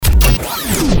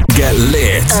Get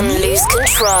lit and lose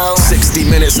control. 60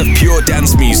 minutes of pure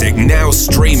dance music now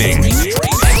streaming.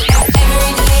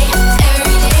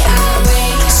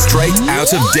 Straight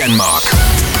out of Denmark.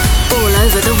 All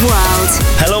over the world.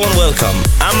 Hello and welcome.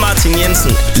 I'm Martin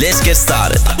Jensen. Let's get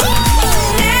started.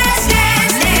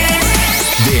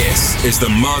 This is the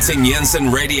Martin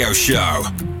Jensen Radio Show.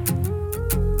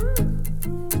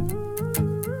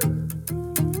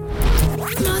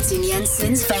 Martin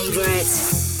Jensen's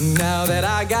favorite. Now that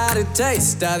I got a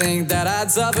taste, I think that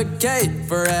I'd suffocate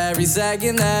for every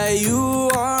second that you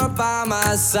aren't by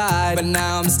my side. But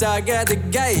now I'm stuck at the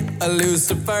gate, a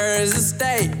Lucifer's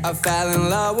estate. I fell in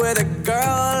love with a girl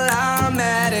I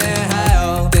met in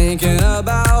hell. Thinking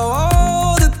about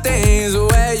all the things, the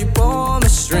way you pull my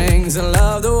strings. I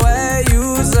love the way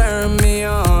you turn me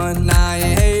on. Now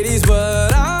you're Hades,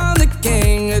 but I'm the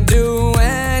king. I'd do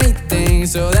anything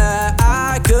so that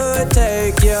I could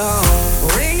take you home.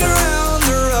 Ring around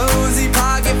the rosy,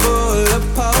 pocket full of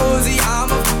posy.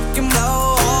 I'ma fucking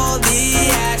blow all the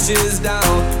ashes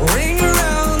down. Ring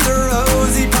around the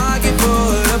rosy, pocket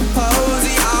full of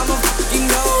posy. I'ma fucking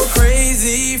go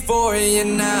crazy for you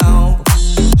now.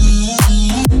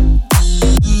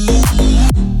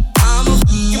 I'ma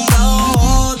fucking blow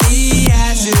all the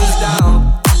ashes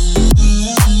down.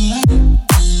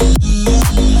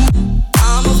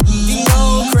 I'ma fucking go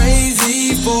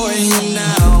crazy for you now.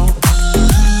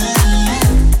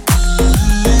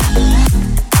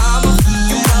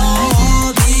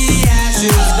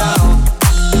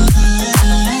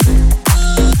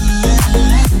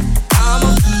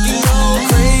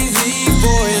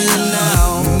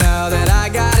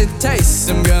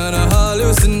 I'm gonna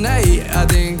hallucinate. I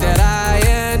think that I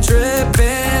am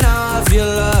tripping off your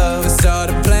love. I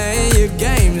started playing your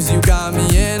games, you got me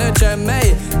in a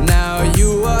checkmate. Now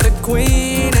you are the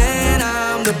queen and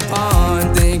I'm the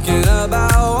pawn. Thinking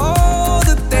about all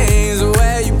the things, the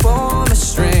way you pull my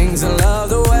strings. I love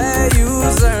the way you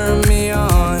turn me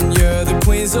on. You're the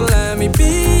queen, so let me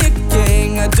be a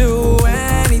king. I'd do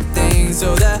anything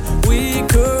so that we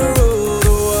could rule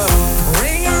the world.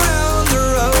 Ring around the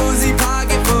rosy,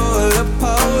 pocket full of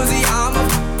posy. I'ma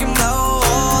fucking blow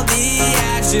all the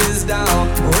ashes down.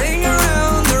 Ring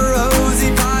around the rosy,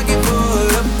 pocket full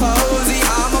of posy.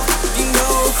 I'ma fucking go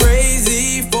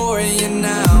crazy for you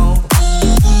now.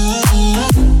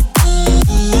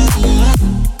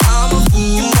 I'ma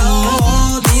fucking blow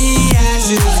all the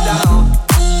ashes down.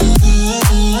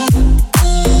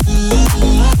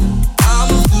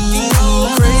 I'ma fucking go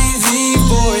crazy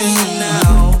for you now.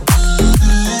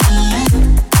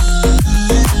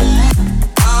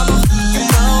 I'ma fucking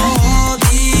blow all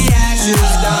the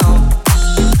ashes down.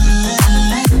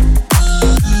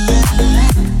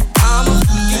 I'ma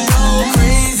fucking go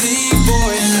crazy for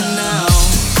you now.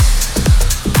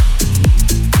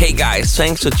 Hey guys,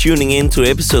 thanks for tuning in to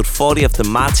episode 40 of the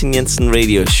Martin Jensen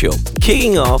Radio Show.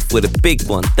 Kicking off with a big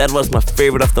one, that was my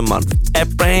favorite of the month. A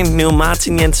brand new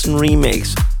Martin Jensen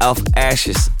remix of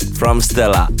Ashes from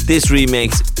Stella. This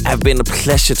remix have been a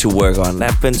pleasure to work on.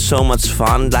 They've been so much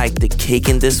fun, like the kick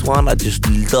in this one. I just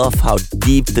love how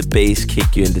deep the bass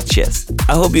kick you in the chest.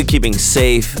 I hope you're keeping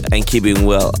safe and keeping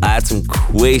well. I had some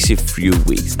crazy few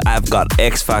weeks. I've got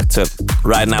X Factor.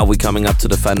 Right now we're coming up to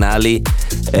the finale.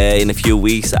 In a few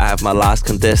weeks I have my last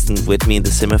contestant with me in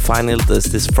the semi-final.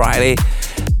 This Friday.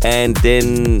 And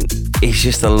then it's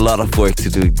just a lot of work to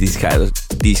do these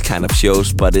kind of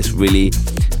shows, but it's really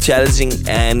challenging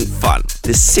and fun.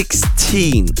 The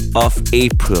 16th of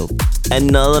April,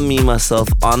 another Me Myself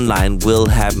Online will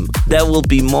happen. There will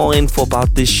be more info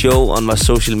about this show on my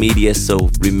social media,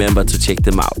 so remember to check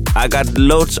them out. I got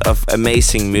loads of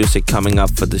amazing music coming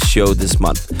up for the show this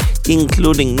month,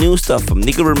 including new stuff from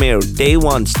Nicky Romero, Day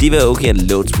One, Steve Aoki and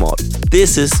loads more.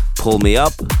 This is Pull Me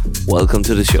Up. Welcome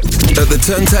to the show. At the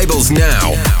turntables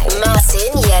now,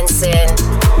 Martin Jensen.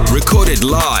 recorded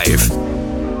live.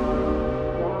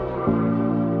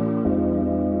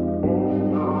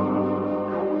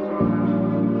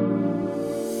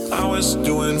 I was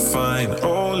doing fine,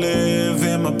 oh,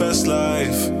 living my best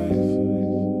life.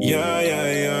 Yeah.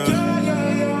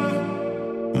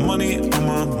 Money on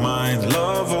my mind,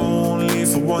 love only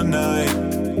for one night.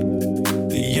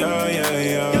 Yeah.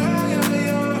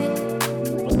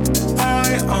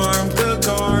 I armed the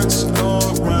guards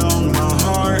around my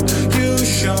heart. You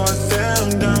shot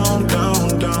them down.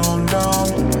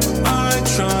 I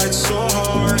tried so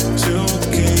hard to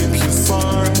keep you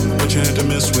far, but you had to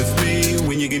mess with me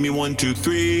when you gave me 1, 2,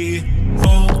 3.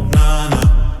 Oh, nah,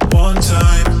 one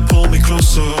time, pull me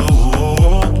closer.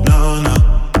 Oh, nah,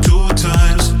 2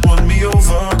 times, won me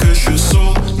over, 'cause you're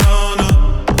so nah,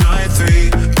 night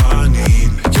 3, I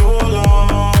need your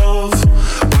love.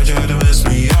 Why'd you have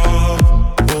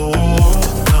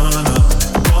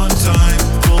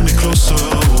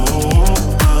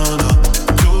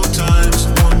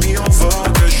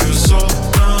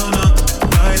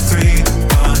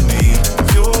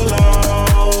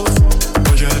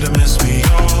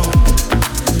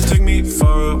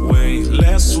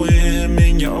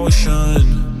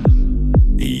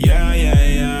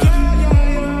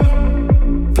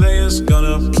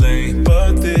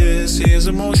is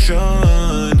emotion.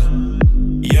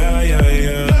 Yeah, yeah,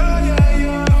 yeah.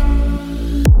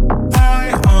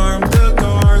 I armed the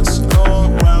guards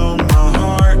around my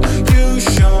heart. You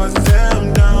shot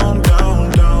them down, down,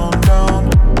 down, down.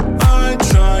 I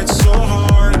tried so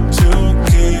hard to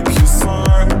keep you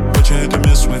far, but you had to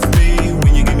mess with me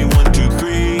when you gave me 1, 2,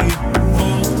 3.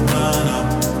 Oh, nah, nah.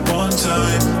 One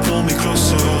time, pull me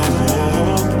closer.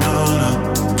 Oh, nah, nah.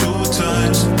 2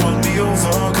 times, won me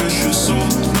over, 'cause you're so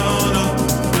nah, nah.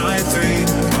 9, 3,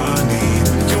 I need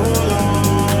your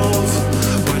love,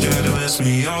 but you had to mess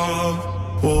me up.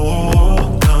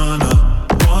 Oh, nah, nah.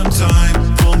 One time,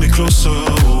 pull me closer.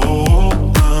 Oh,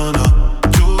 nah, nah.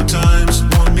 2 times,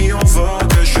 won me over,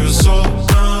 'cause you're so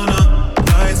nah, nah.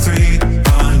 9, 3,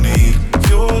 I need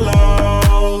your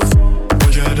love,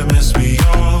 but you had to mess me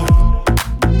up.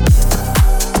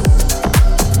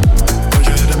 But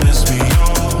you had to mess me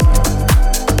up.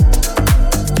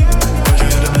 But you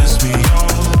had to mess me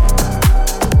up.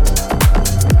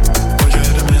 But you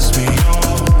had to mess me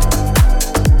up.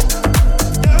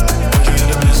 But you had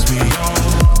to mess me up.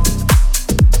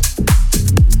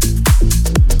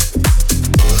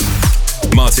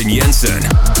 Martin Jensen.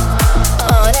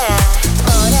 On air,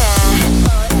 on air,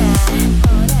 on air,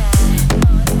 on air.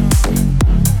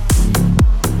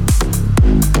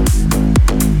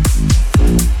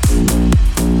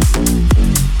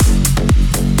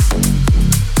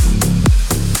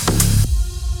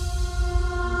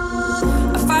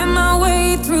 I find my way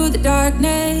through the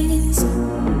darkness.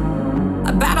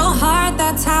 I battle hard,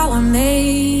 that's how I'm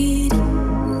made.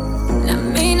 And I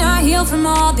may not heal from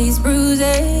all these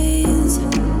bruises,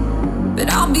 but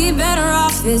I'll be better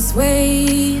off this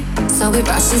way. So it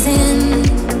rushes in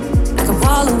like a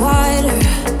wall of water.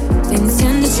 Things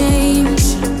tend to change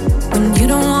when you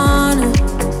don't wanna.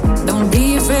 Don't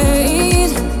be afraid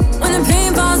when the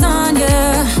pain falls on you.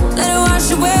 Let it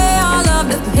wash away all of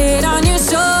the hate on your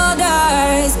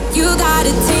shoulders. You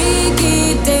gotta take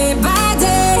it day by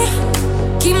day.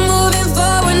 Keep moving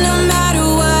forward no matter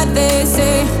what they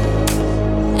say.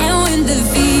 And when the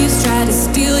thieves try to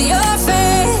steal your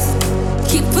faith,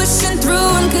 keep pushing through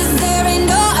them, 'cause there ain't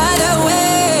no other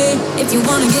way. If you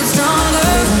wanna get stronger,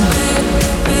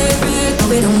 no,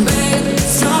 we don't break.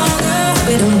 Stronger,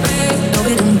 we don't break. No,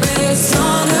 we don't break.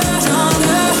 Stronger,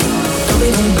 stronger, no, we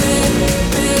don't break.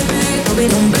 No, we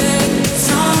don't break.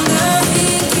 Stronger,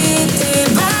 take it day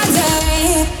by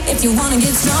day. If you wanna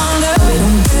get stronger, we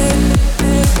don't break.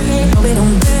 No, we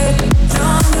don't break.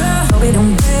 Stronger, no, we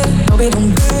don't break. No, we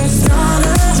don't break.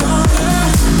 Stronger, stronger,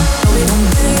 no, we don't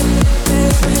break.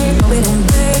 No, we don't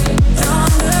break.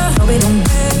 Stronger, no, we don't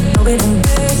break. No, we don't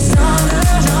break. Stronger,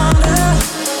 stronger.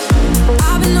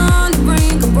 I've been on the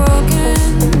brink of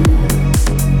broken,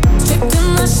 stripped in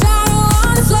my shadow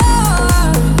on the floor,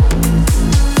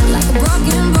 like a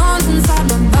broken bones inside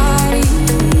my body.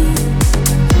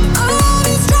 I'll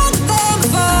be stronger than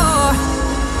before.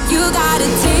 You gotta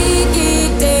take it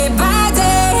day by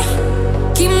day.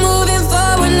 Keep moving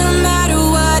forward no matter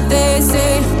what they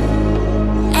say.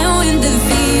 And when the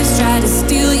thieves try to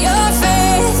steal your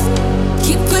faith,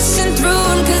 keep pushing through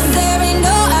them, 'cause there ain't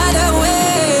no other way.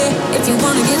 If you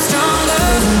wanna get stronger,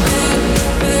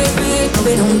 no,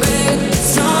 we don't break.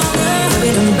 Stronger, no, we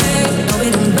don't break. No, we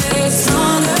don't break.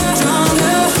 Stronger,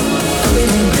 stronger, no, we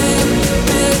don't break.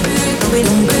 No, we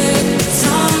don't break.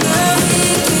 Stronger,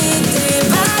 take it day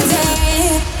by day.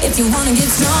 If you wanna get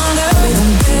stronger, we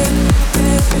don't break.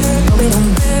 No, we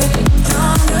don't break.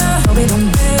 Stronger, no, we don't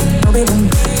break. No, we don't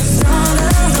break.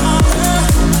 Stronger, stronger,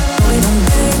 no, we don't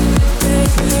break.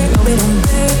 No, we don't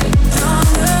break.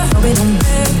 Stronger, no, we don't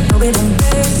break. No, we don't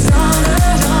break. Stronger,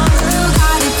 stronger. You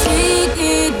gotta take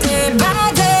it day by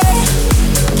day.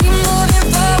 Keep moving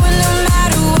forward no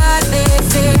matter what they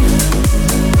say.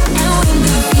 And when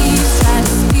the thieves try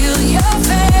to steal your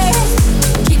faith,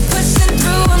 keep pushing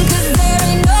through them, 'cause there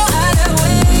ain't no other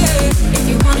way. If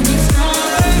you wanna get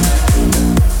stronger.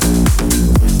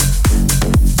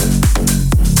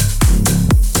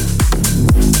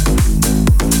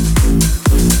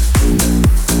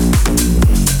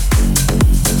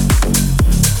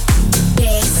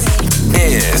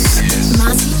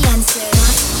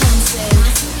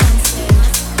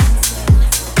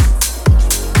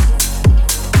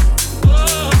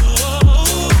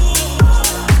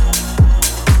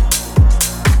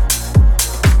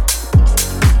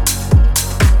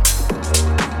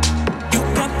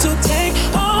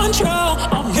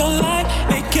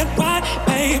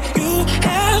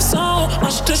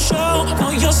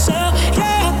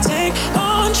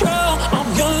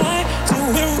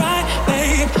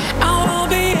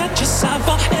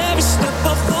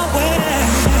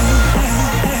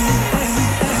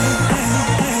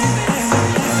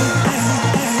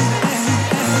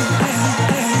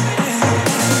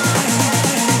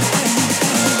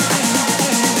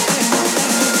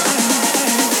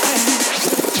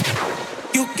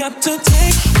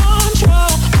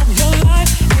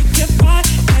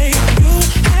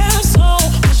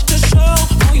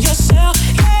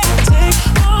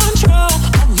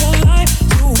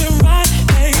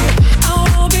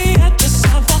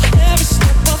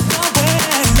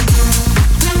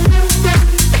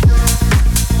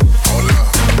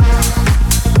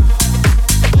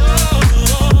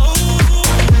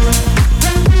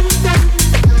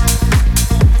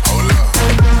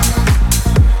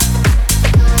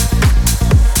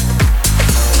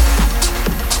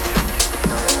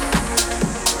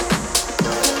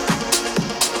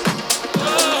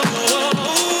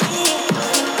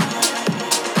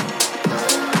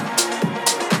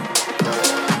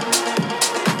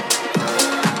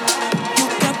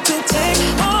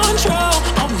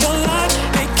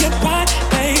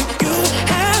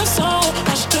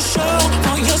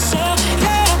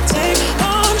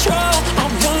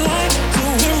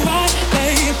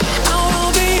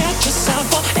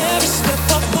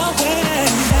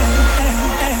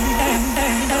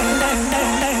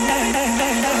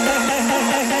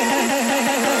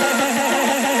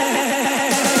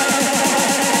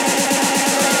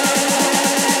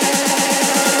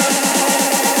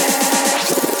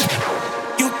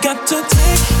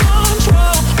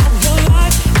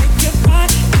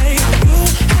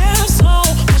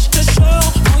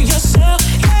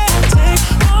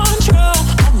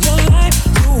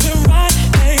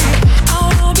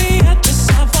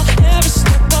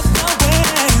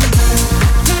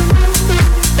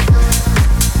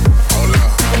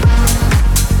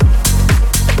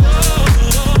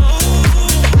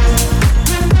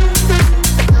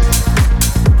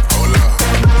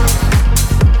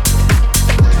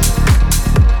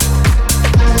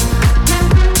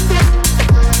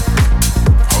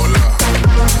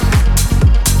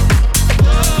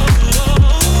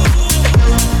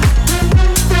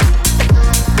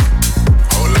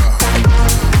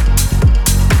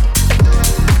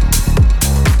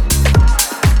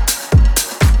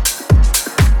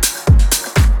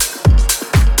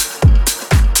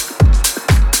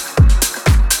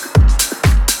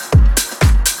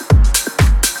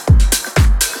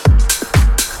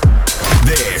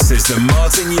 This is the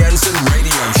Martin Jensen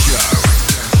Radio Show.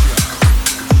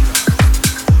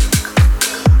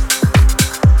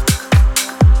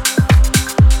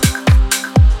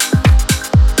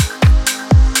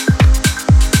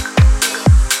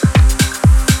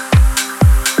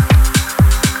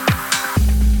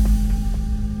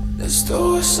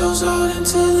 Ourselves out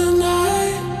into the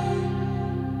night.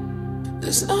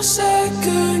 There's no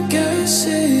second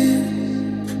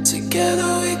guessing.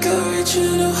 Together we could reach a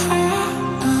new high.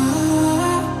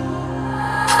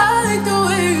 I like the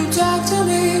way you talk to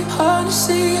me,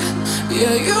 honestly.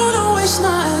 Yeah, you know it's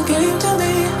not a game to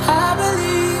me, I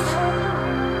believe.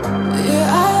 Yeah,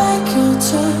 I like your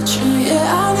touch, and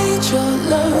yeah, I need your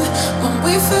love. When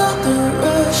we feel the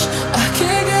rush, I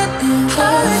can't get enough. I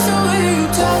like the way you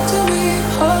talk to me,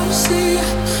 honestly.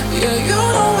 Yeah, you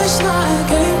know it's not a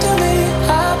game to me, I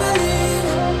believe.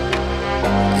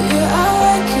 Yeah, I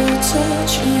like your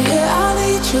touch, and yeah, I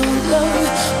need your love.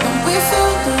 When we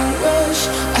feel the rush,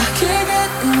 I can't get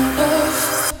enough.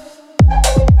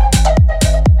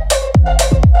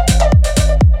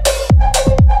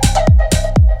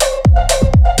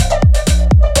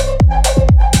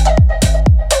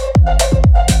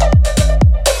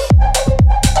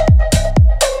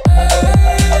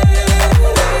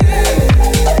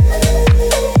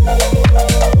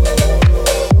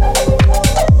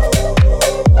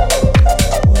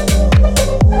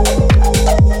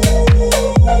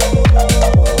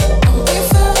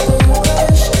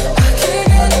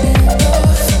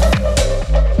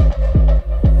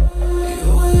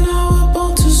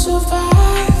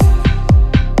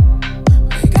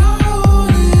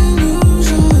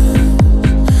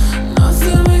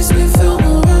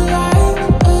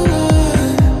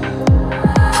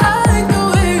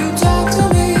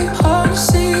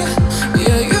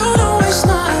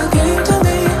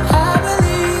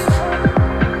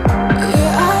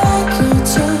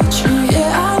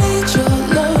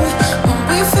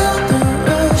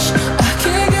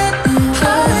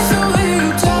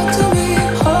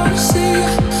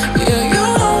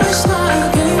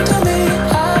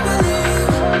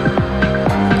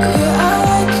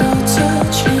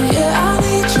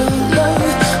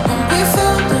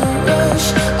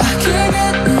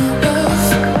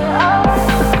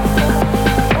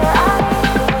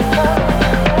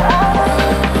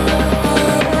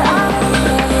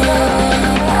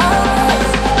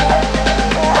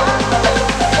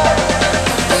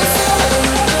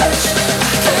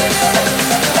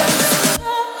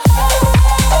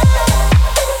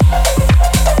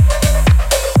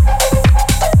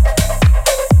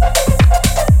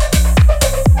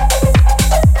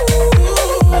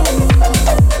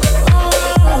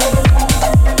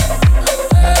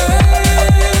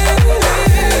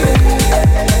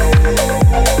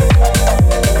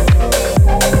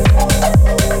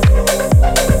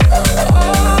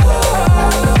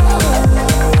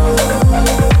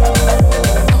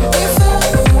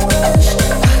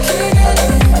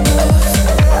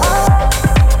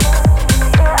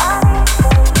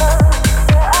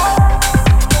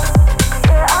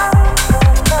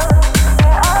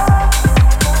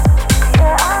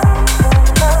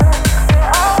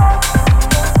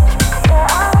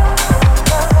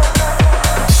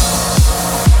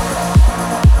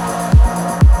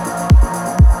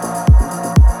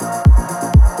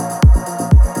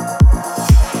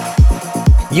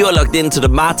 You are logged into the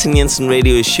Martin Jensen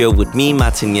Radio Show with me,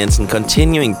 Martin Jensen,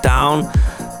 continuing down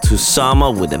to summer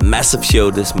with a massive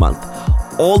show this month.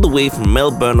 All the way from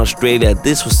Melbourne, Australia,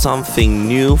 this was something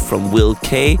new from Will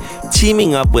K,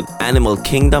 teaming up with Animal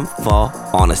Kingdom for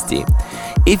Honesty.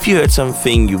 If you heard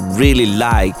something you really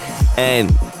like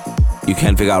and you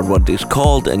can't figure out what it's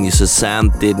called and your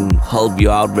Shazam didn't help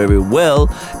you out very well,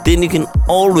 then you can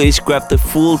always grab the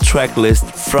full track list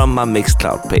from my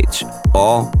Mixcloud page.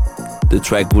 Or the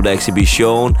track would actually be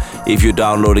shown if you're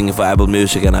downloading it for Apple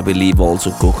Music and I believe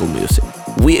also Google Music.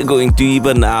 We are going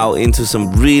deeper now into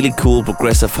some really cool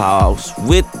progressive house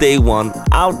with Day One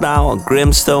out now on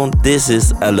Grimstone. This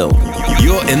is Alone.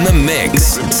 You're in the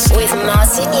mix with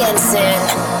Martin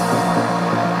Jensen.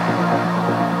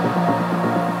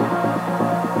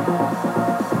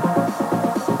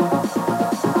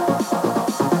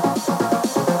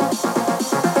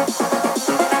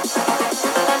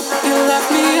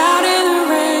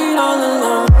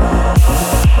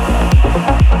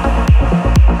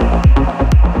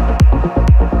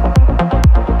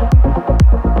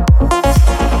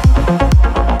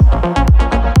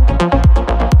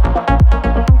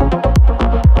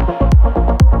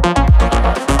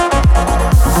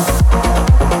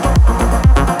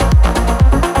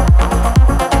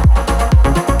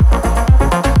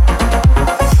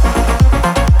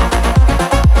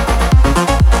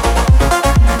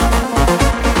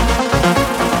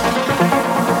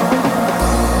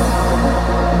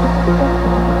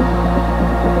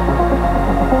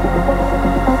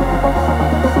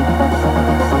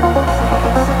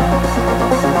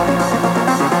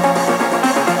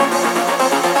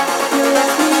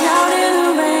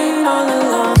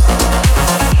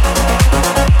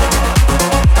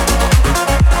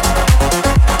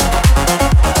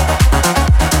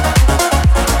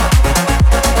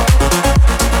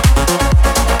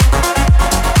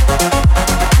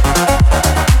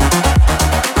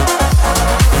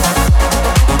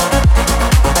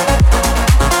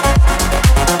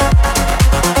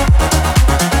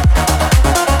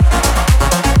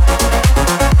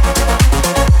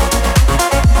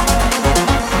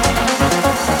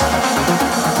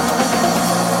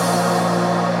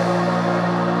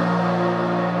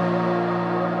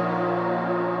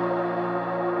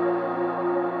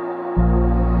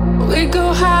 We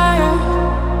go higher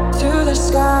to the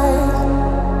sky,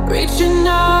 reaching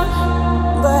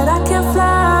out, but I can't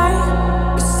fly.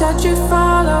 You said you'd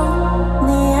follow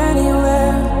me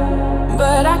anywhere,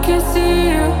 but I can't see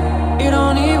you. You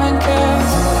don't even care.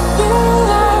 You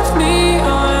left me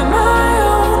on my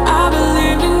own. I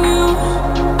believed in you.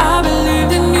 I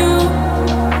believed in you.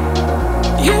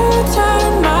 You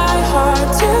turned my heart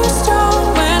to stone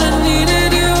when I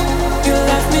needed you. You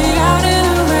left me out in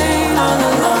the rain all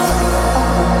alone.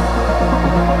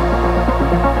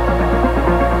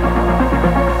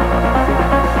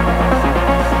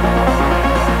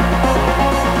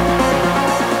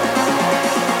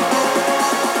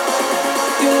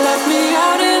 You left me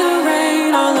out in the rain.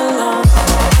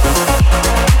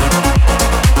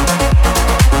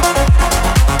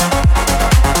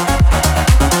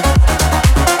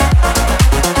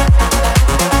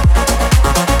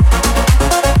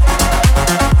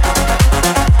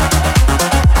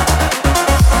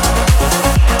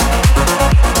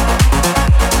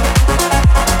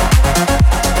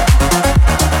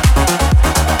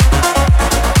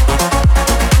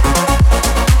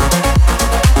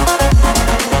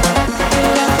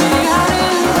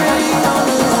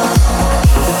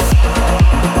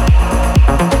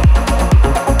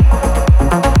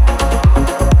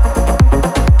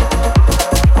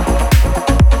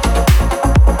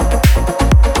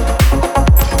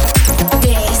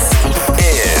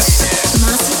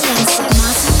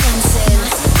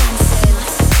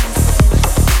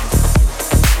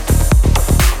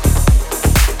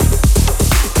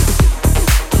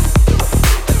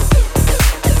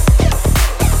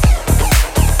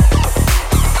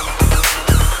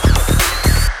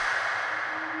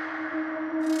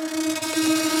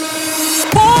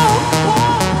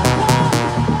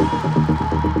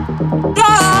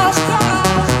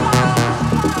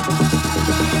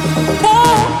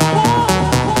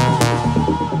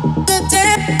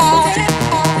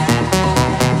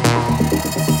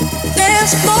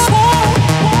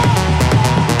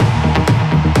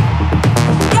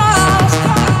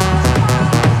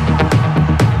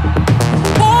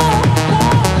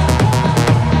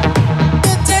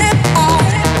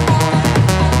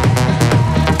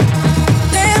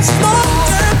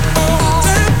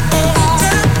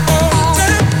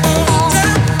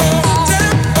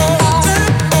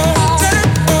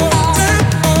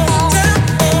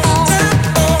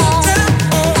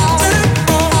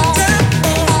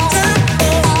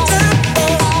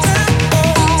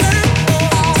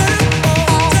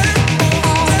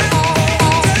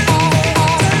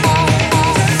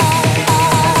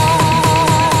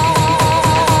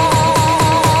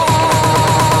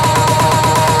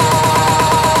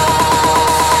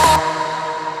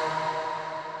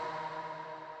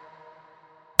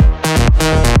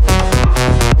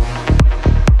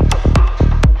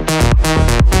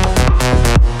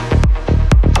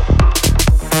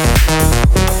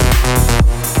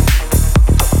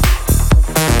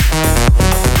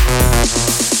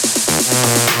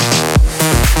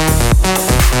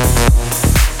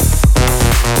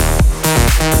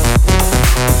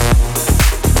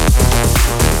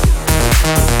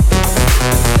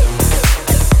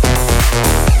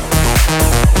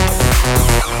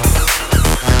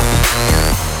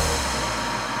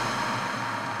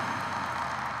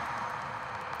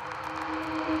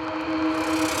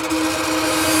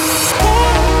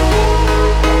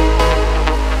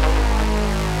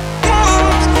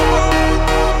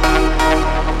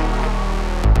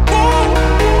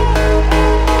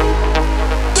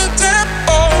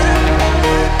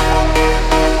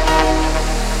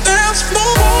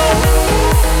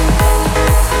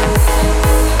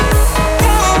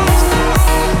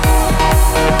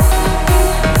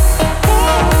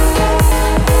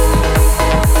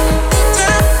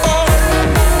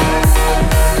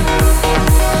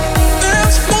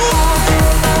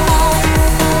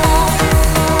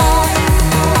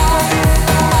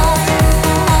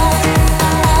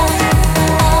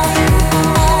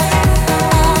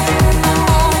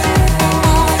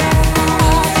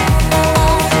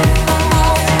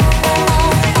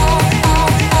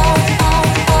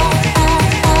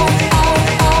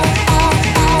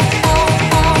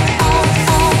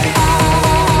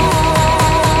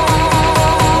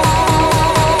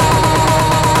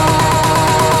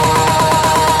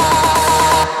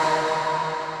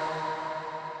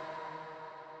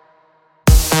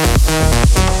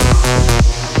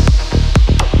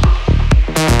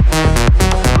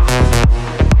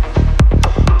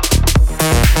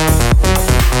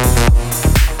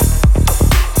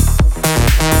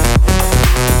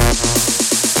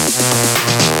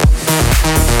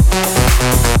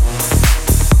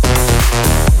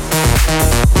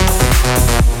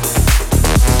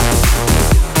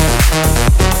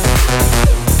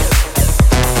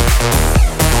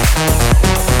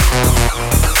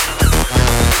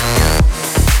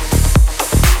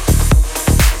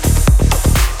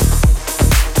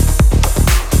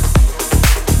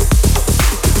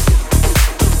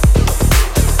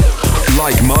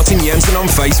 on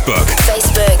Facebook.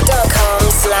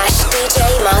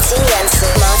 Facebook.com/DJ Martin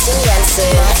Jensen. Martin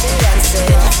Jensen. Martin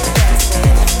Jensen. Martin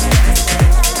Jensen.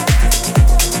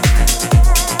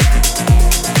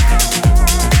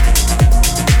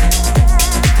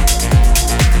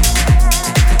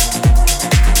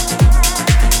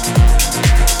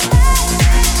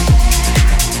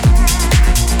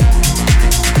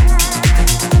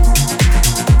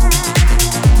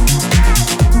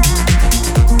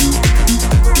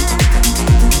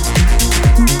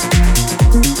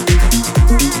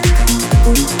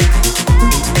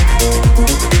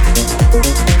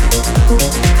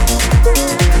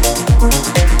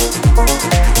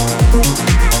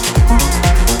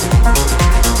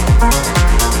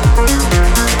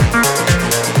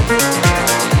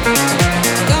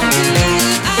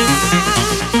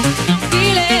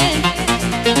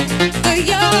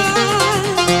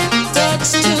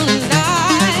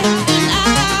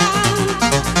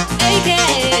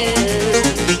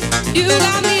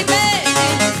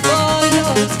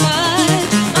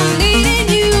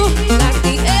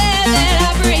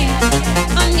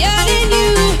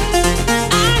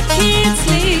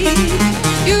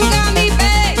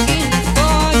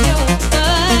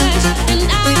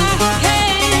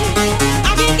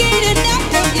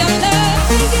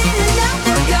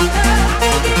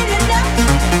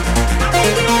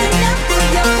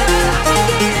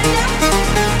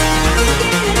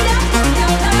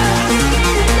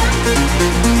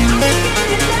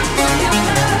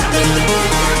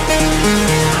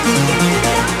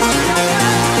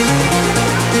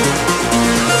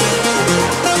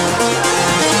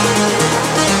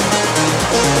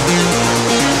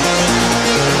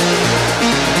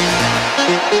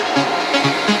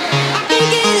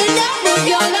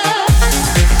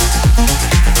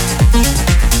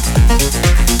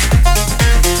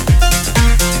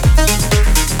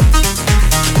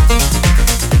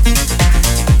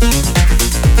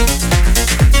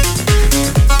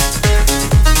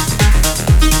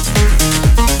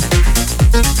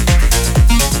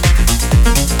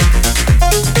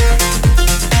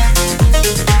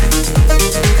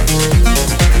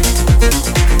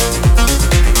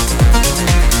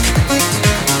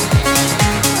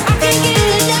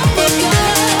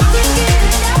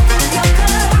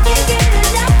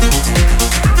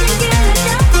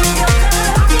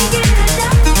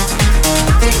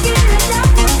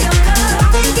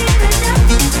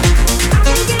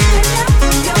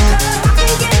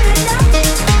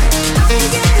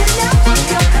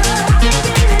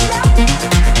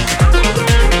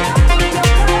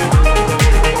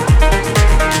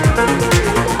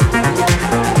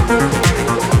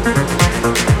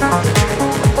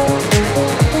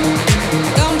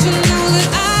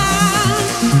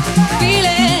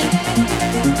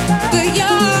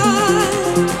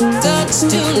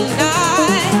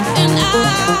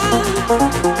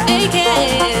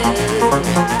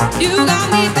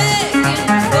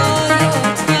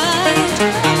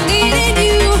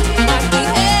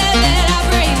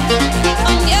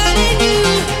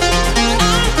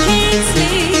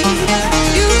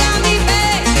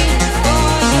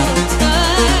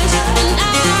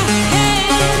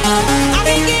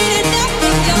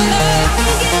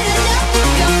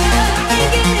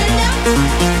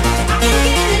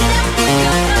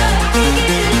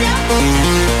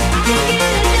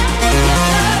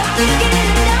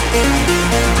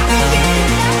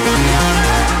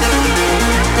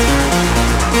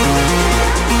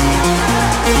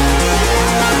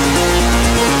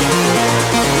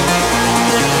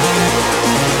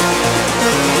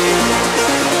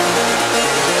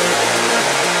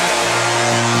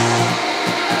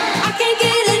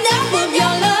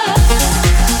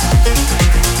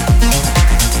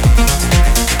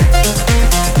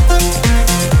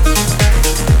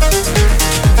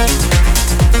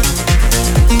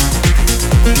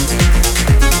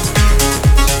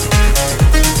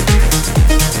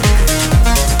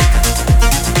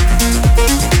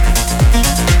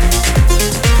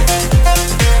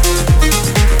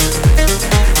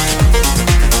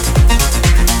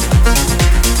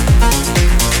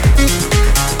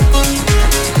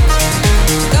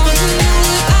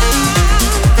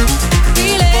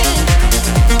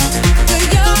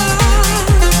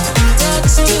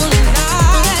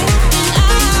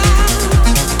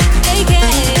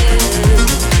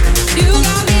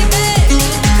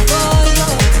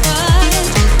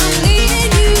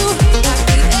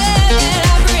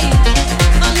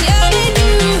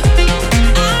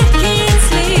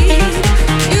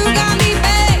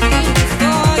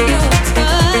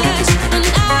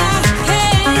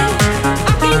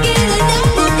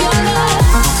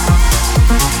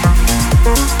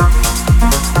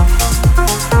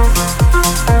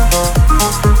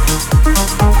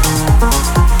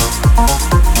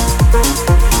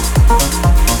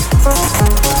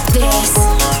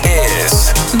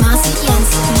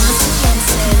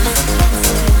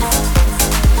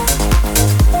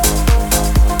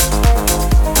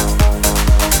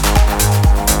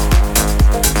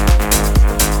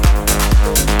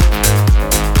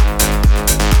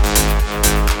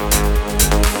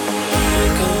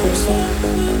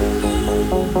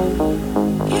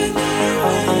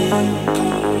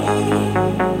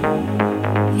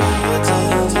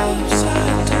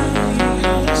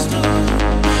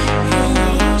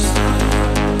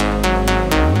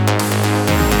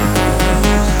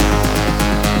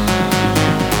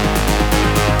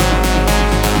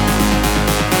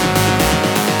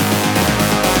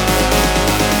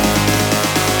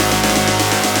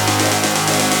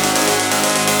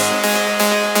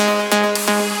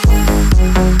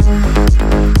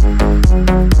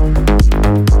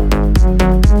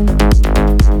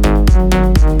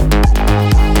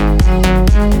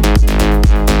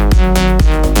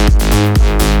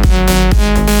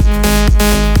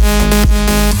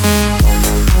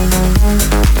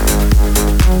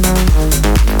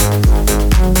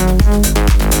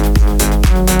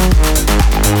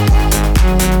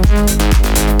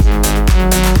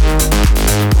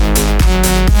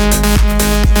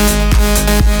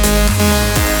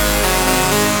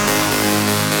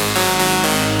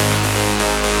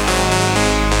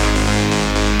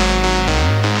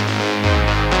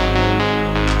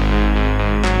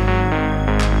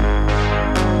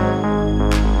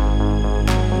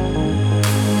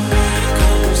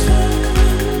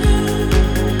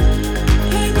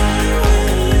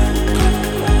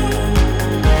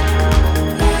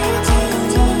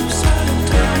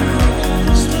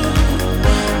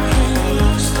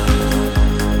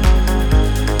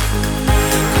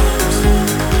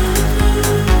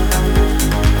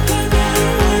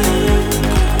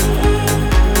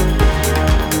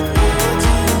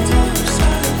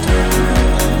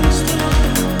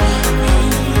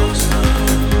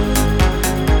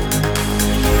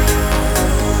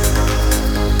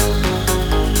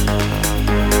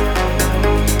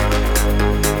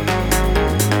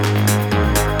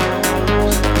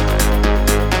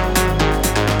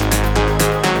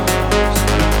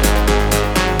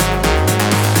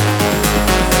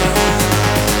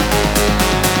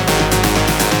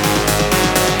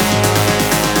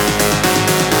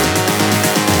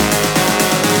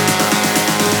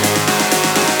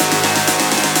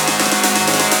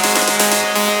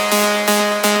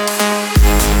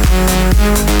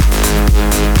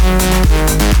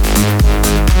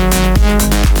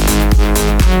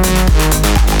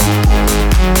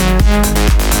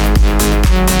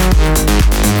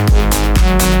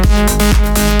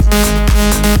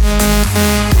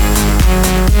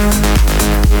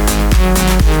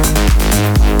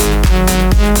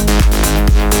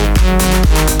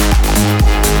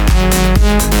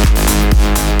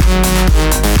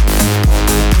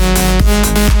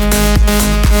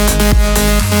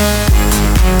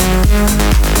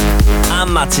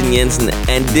 Jensen,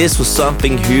 and this was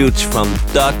something huge from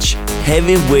Dutch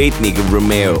heavyweight Nicky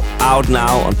Romero, out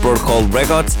now on Protocol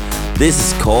Records. This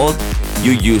is called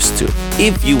You Used To.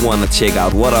 If you want to check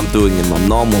out what I'm doing in my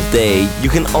normal day, you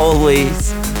can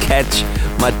always catch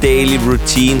my daily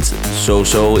routines, so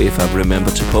if I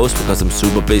remember to post, because I'm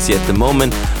super busy at the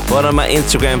moment, but on my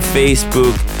Instagram,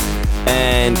 Facebook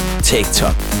and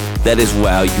TikTok. That is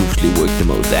where I usually work the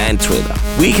most, and Twitter.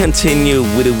 We continue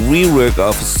with a rework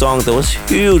of a song that was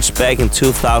huge back in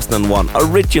 2001,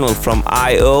 original from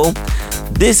I.O.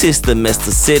 This is the Mr.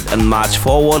 Sid and March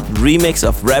Forward remix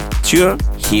of Rapture.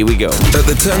 Here we go. At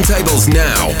the turntables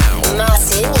now,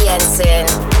 Martin Jensen.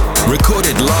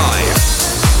 recorded live.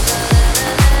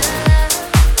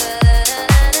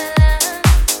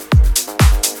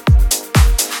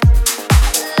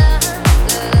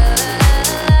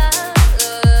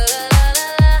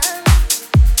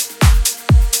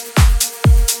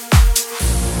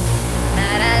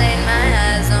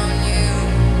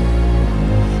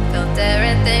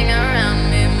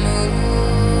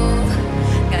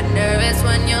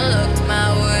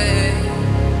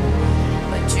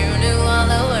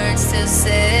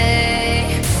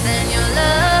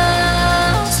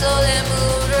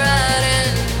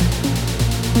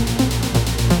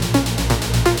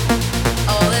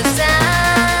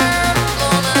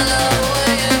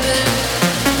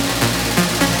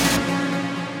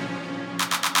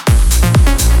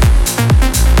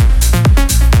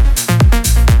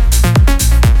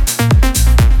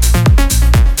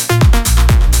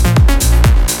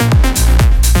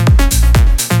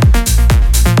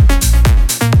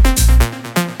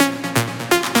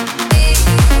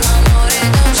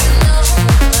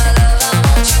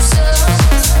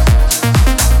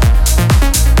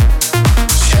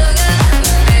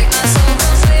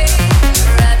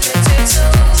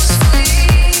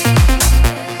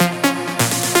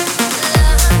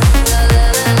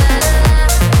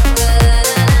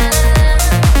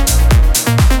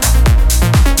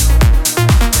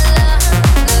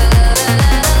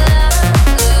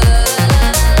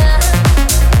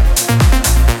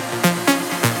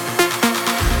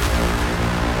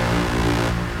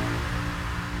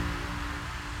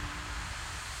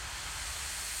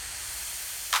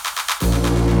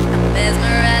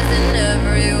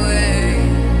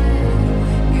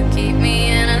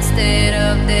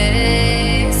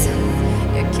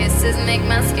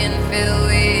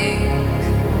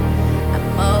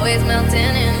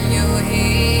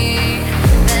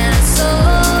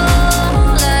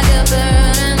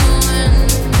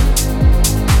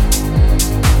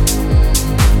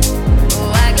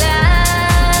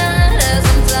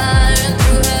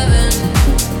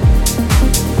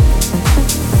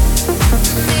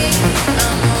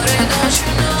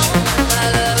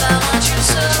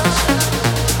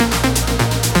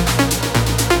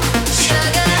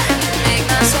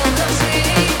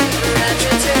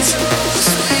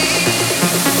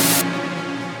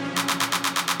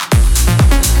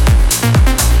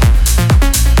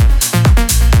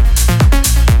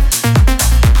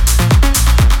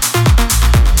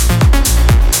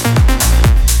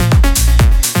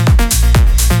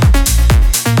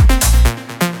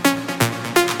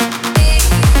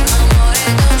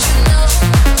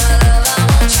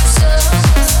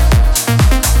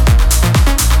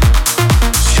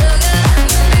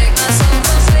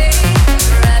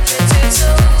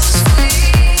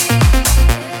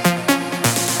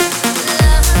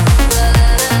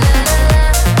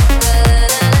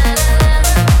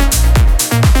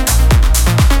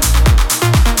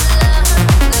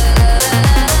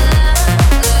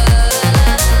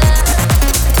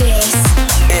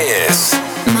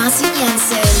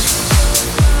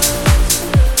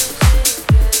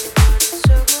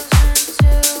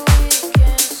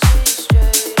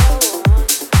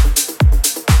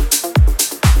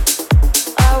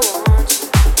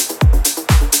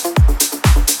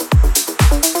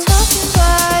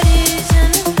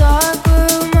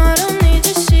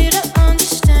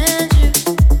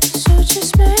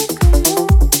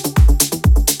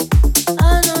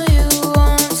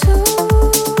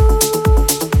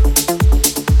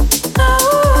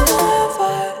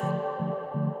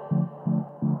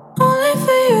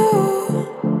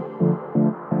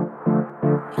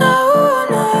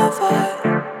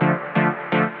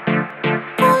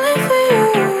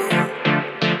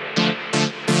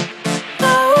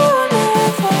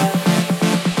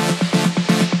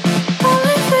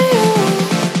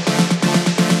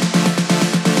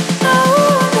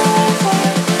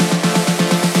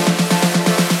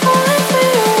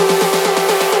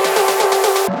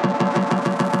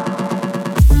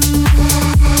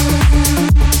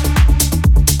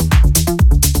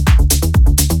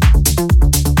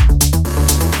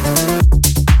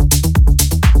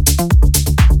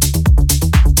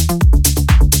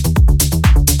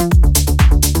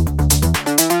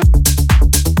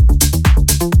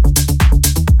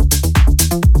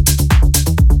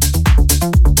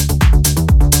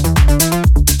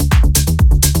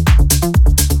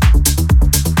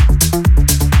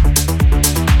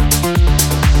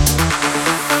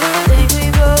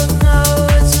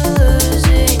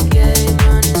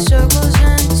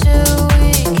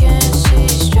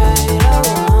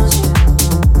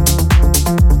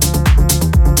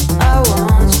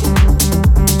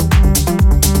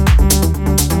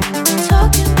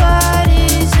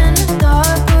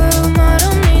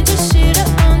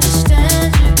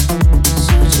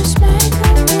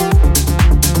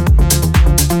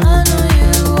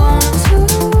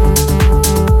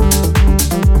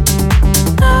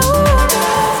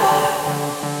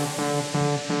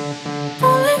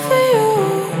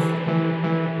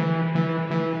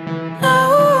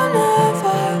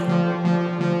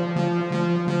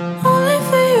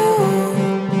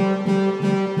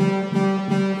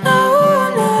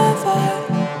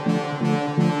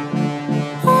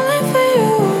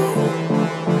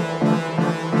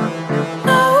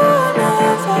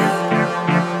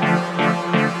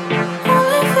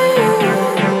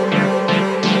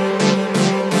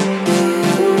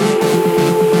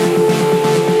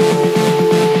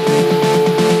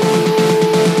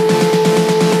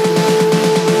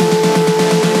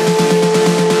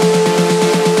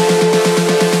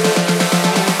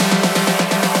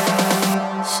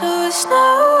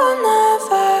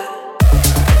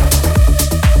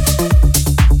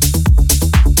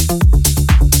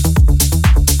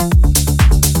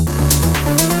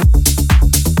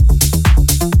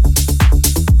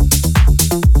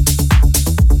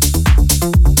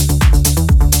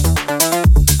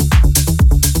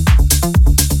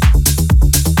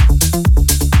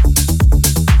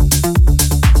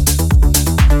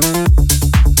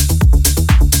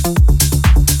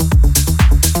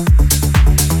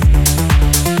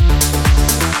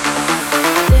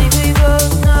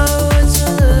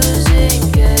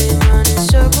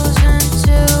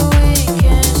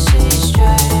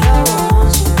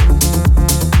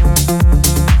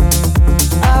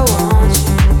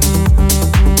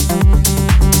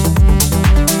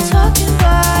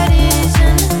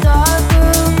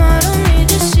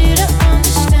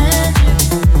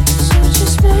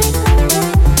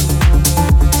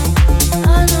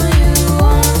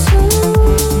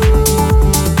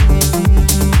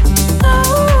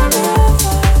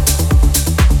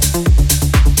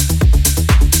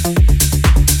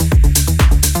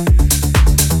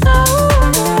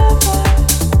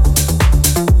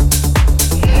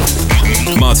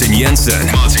 Jensen.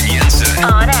 Martin Jensen.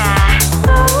 On air.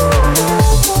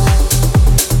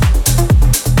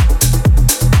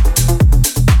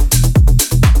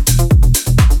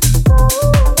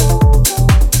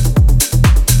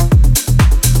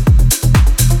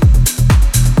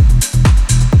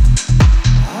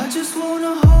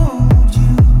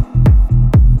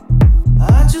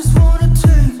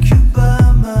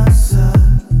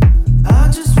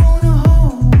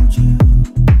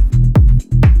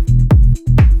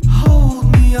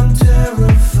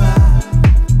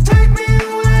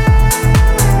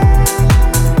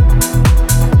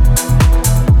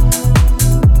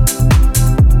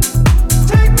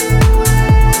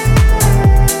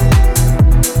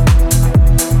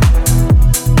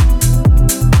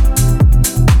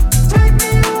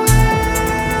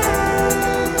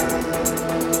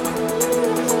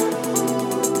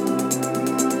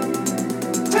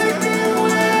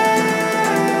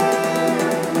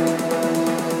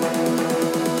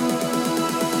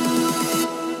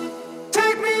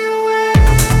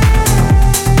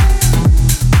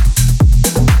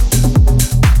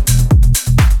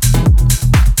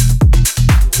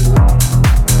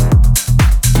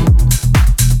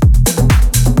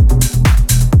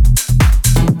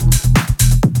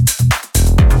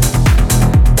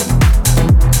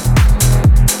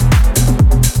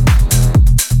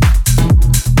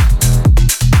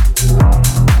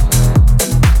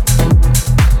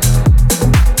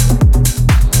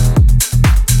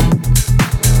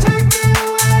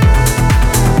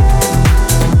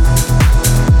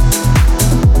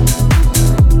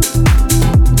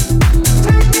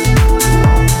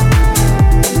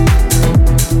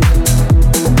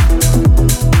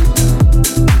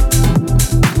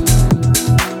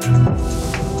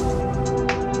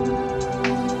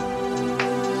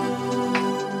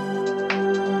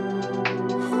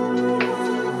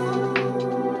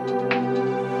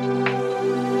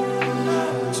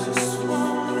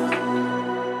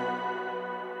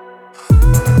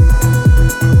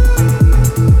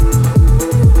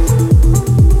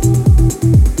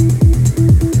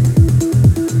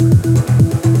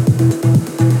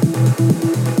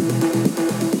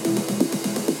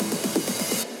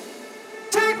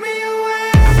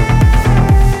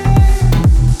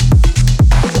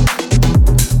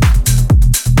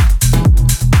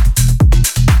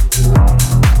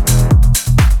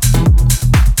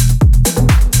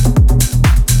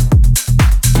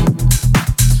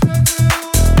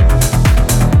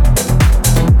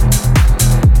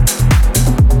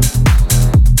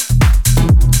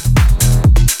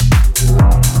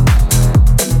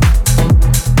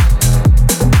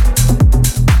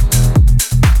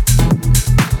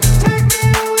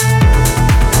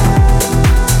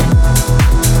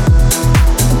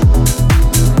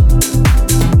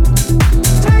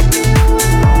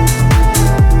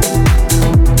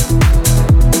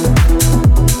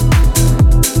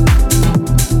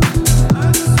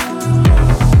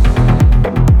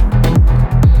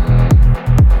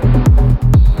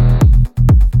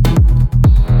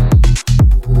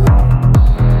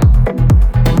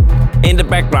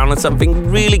 Something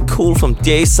really cool from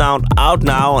J-Sound out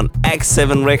now on Act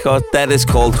 7 Records that is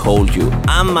called Hold You.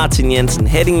 I'm Martin Jensen,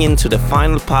 heading into the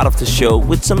final part of the show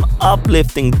with some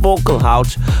uplifting vocal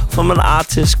house from an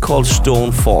artist called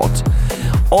Stone Fort.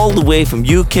 All the way from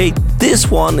UK,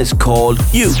 this one is called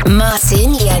You.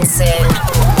 Martin Jensen.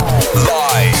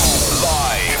 Live.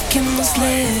 Can this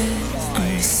live?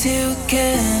 I miss you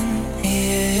again.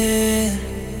 Yeah,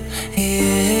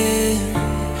 yeah.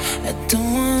 I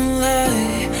don't wanna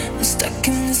lie. I'm stuck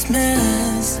in this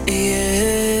mess,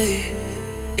 yeah,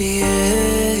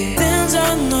 yeah. Things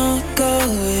are not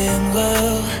going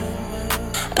well.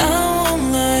 I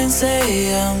won't lie and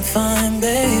say I'm fine,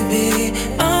 baby.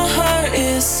 My heart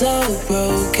is so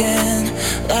broken,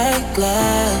 like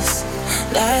glass,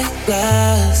 like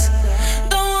glass.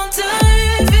 Don't want to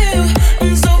leave you,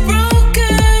 I'm so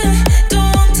broken.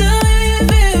 Don't want to leave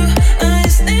you, I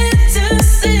just need to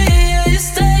see you.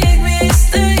 Just take me,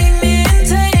 and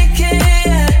take it,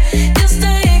 yeah. Just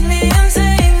take me, and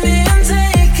take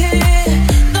it.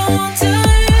 Don't want to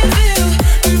leave you,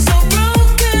 I'm so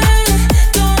broken.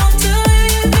 Don't want to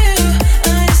leave you,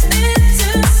 I just need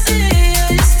to see you.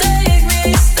 Just take me,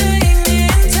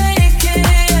 and take it,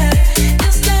 yeah.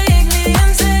 Just take me,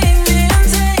 and take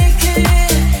it.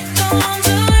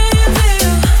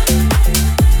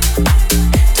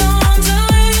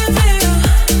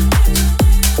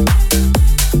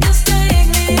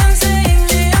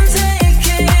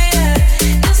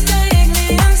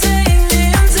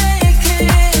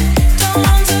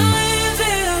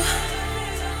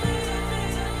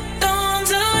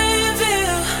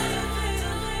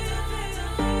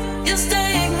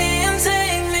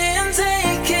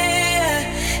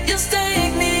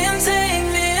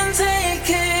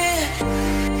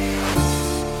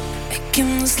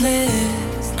 seconds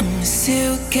left. I miss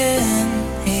you again.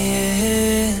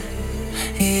 Yeah,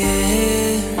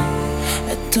 yeah.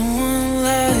 I don't wanna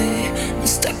lie, I'm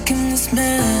stuck in this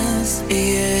mess.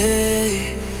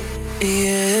 Yeah,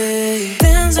 yeah.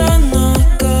 Things are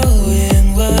not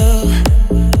going well.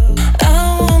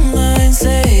 I won't lie and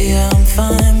say I'm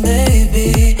fine,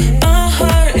 baby. My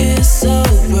heart is so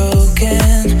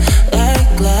broken,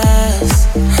 like glass,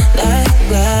 like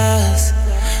glass.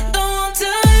 Don't want to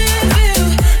leave you,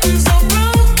 I'm so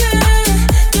broken.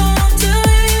 Don't want to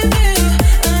leave you,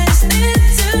 I just need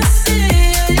to see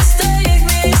you. Just take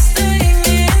me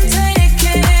and take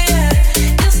it, yeah.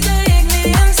 Just take me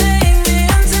and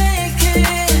take it.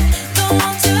 Don't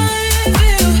want to leave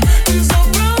you, I'm so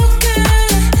broken.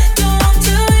 Don't want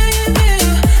to leave you,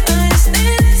 I just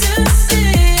need to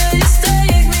see you. Just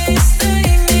take me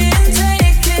and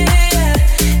take it, yeah.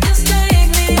 Just take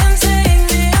me and take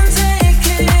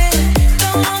it.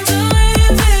 Don't want to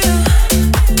leave you.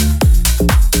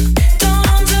 Don't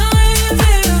want to leave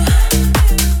you.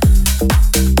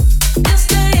 Just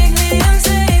take me and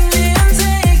take it,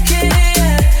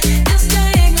 yeah. Just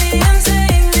take me and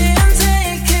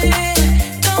take it.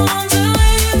 Don't want to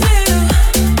leave you.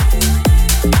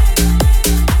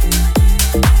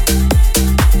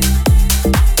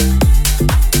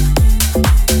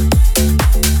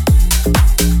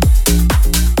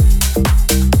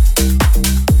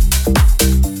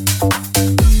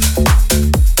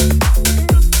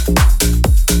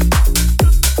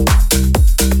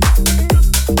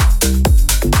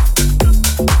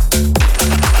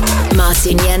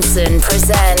 Martin Jensen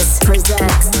presents.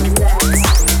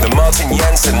 The Martin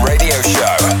Jensen Radio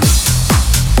Show.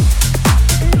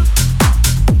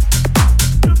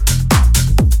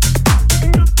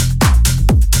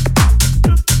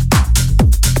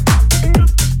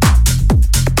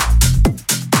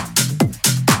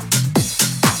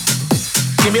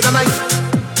 Give me the night.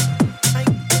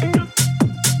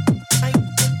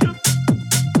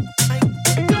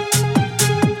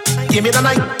 Give me the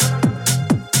night.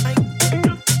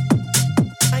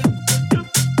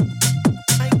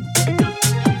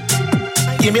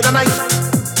 Give me the night.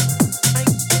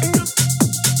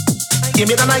 Give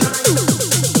me the night.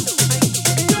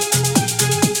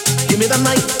 Give me the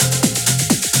night.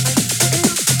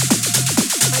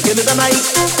 Give me the night.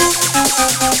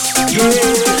 Yeah.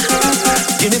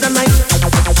 Give me the night.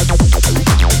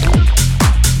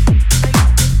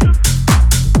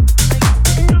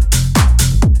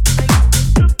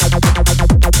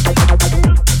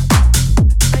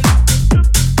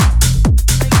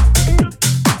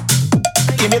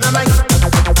 Give me the night.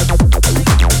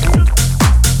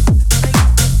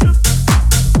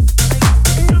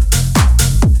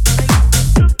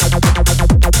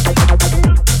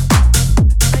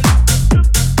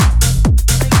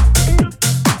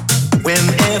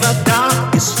 Whenever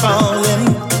dark is falling,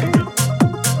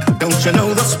 don't you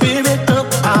know the spirit of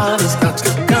the party starts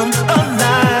to come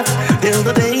alive till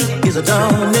the day is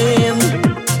dawning.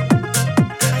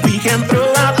 We can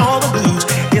throw out all the blues,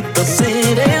 hit the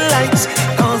city lights,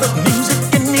 all the music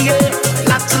in the air,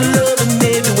 lots of loving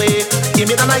everywhere. Give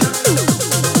me the night.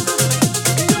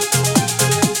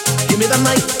 Give me the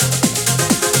night.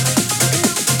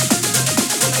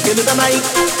 Give me the night.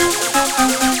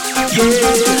 Yeah.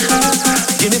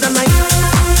 Give me the night.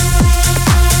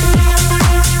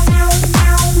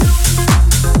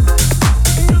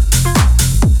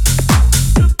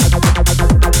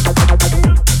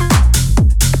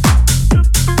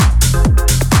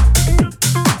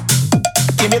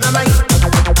 Give me the night.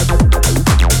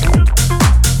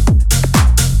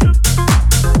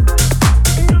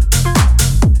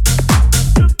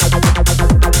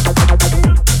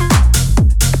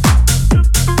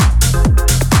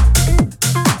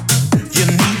 You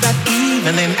need that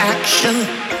evening action,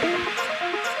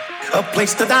 a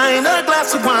place to dine, a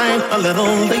glass of wine, a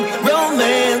little late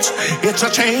romance. It's a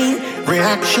chain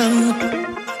reaction.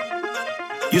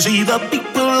 You see the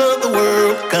people of the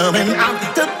world coming out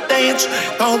to dance,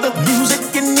 all the music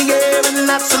in the air and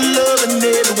lots of love in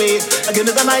everywhere. Give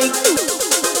me the night.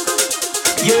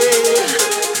 Yeah.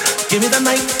 Give me the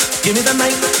night. Give me the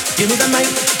night. Give me the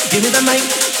night. Give me the night.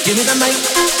 Give me the night.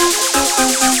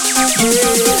 Yeah.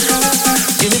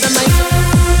 Give me the night.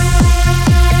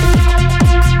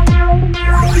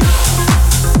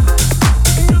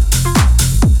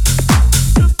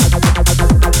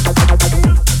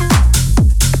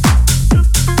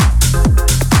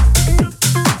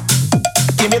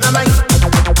 Give me the night.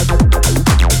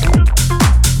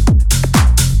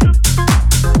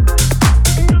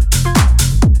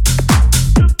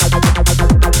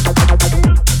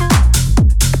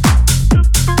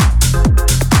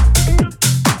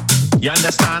 You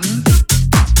understand? understand?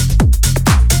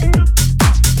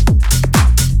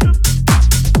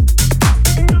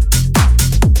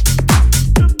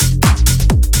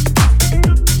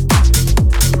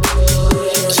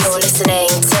 You're listening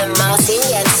to Martin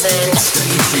Jensen.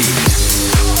 Stay tuned.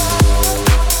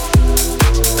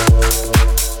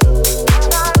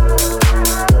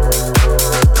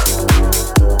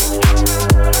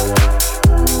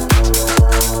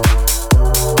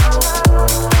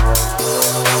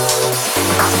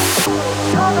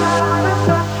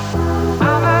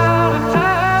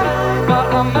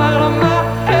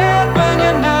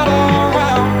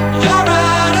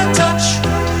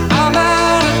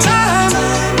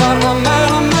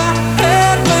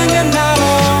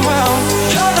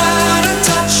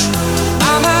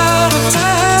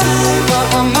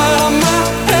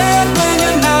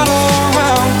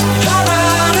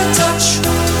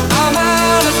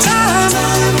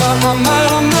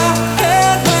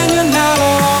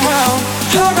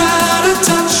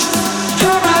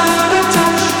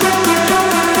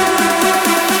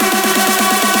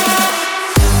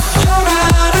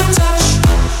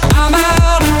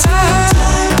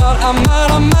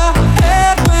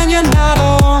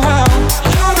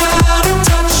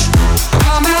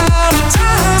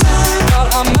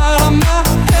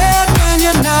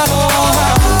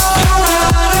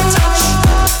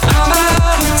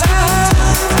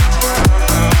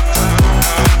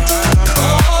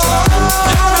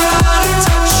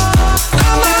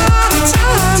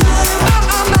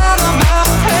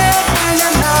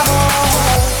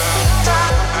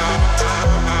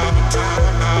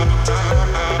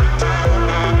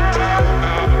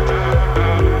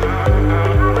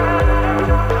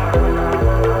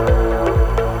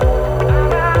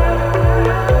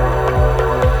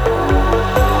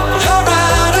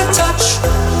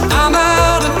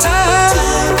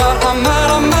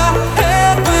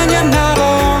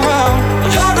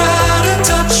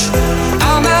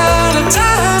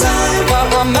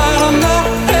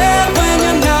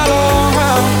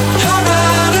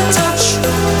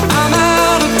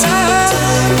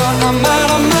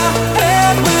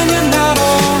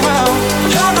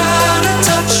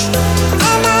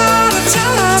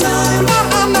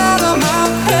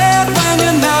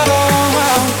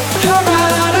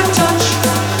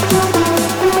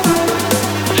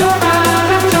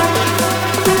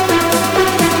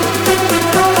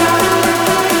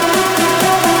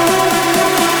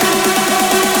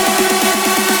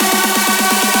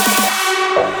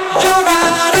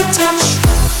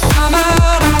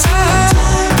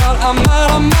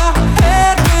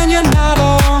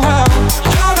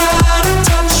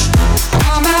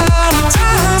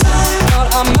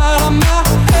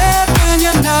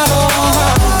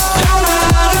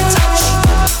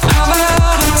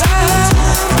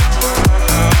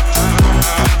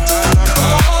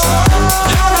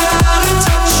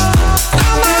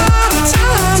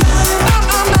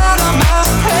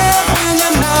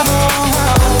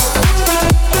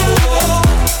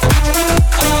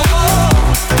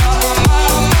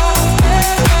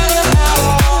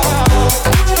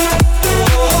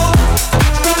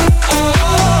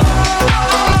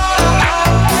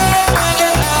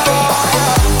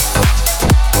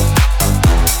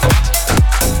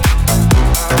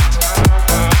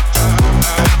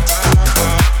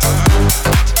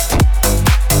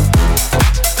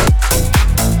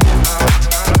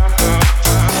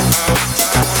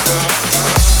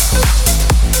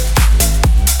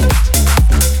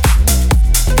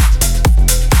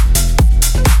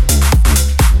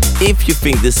 If you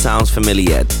think this sounds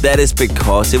familiar, that is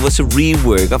because it was a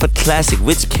rework of a classic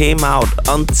which came out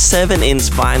on 7-inch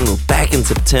vinyl back in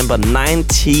September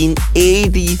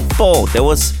 1984. There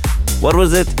was, what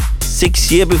was it?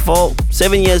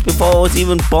 7 years before I was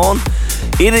even born.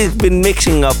 It has been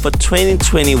mixing up for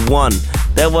 2021.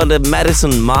 That was the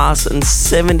Madison Mars and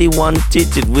 71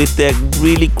 Digit with their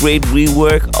really great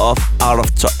rework of Out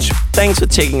of Touch. Thanks for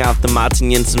checking out the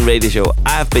Martin Jensen Radio Show.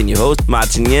 I've been your host,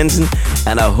 Martin Jensen,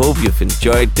 and I hope you've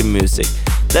enjoyed the music.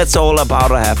 That's all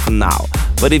about I have for now.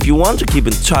 But if you want to keep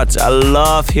in touch, I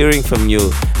love hearing from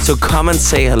you. So come and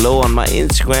say hello on my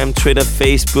Instagram, Twitter,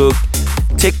 Facebook,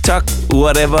 TikTok,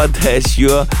 whatever that's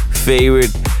your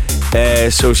favorite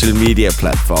social media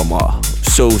platform, or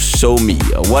me,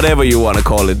 or whatever you want to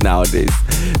call it nowadays.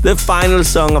 The final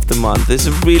song of the month is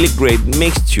a really great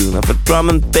mixed tune of a drum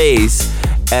and bass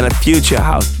and a future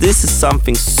house. This is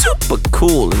something super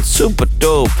cool and super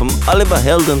dope from Oliver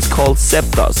Heldens called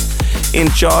Scepters.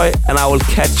 Enjoy, and I will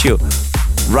catch you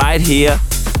right here,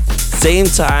 same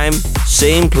time,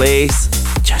 same place,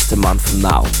 just a month from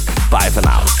now. Bye for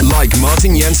now. Like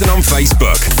Martin Jensen on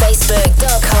Facebook.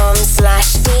 Facebook.com/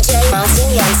 DJ Martin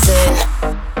Jensen.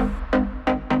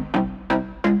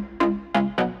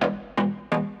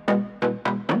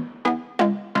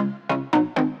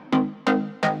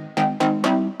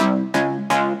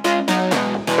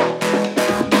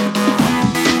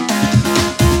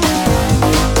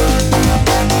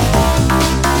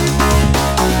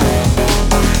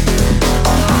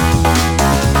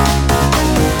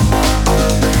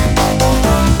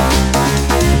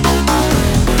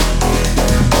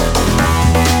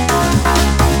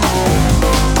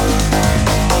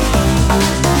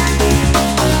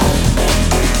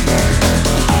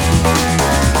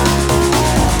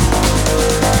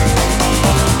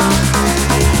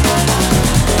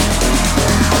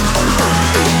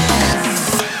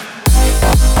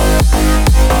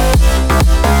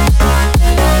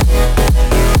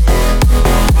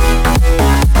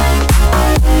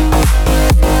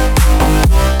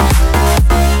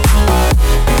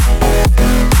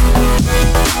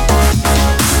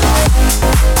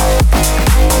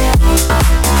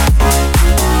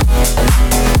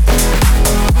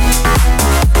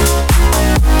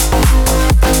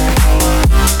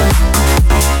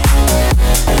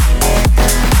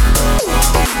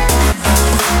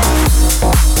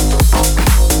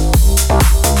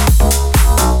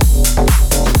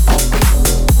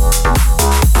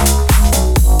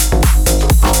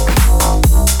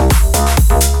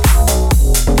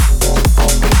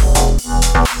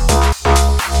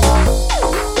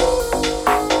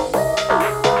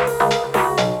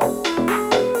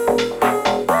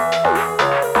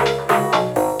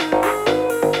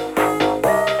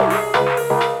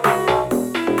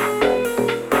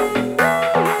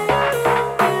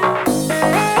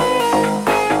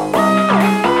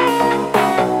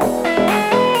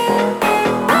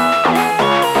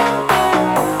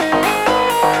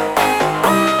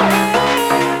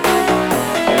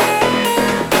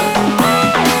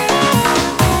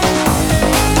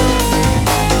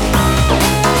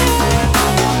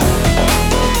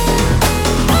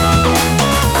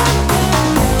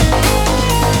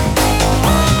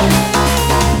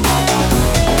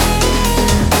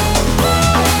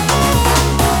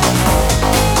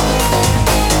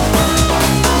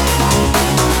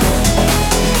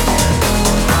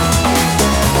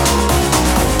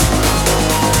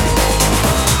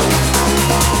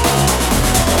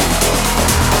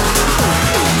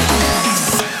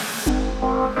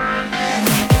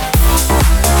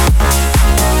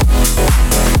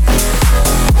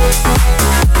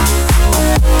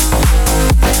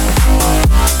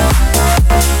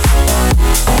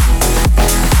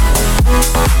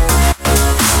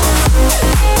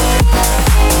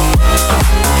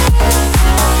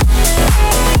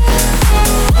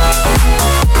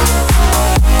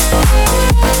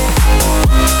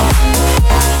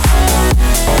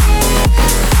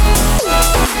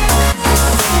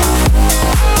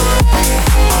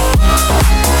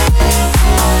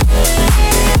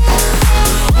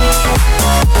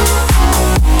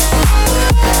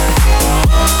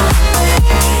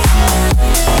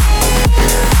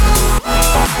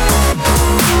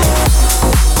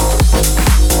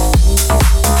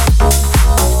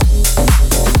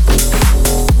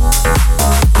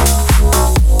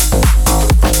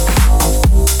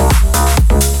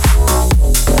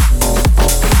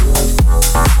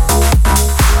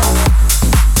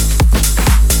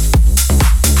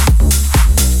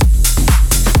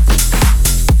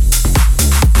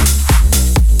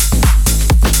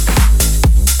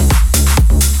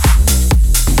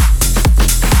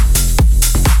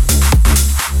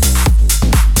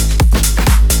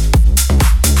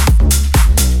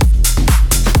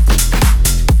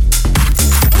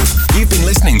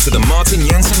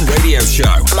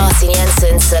 Martin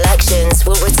Jensen Selections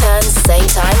will return same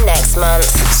time next month.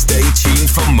 Stay tuned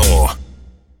for more.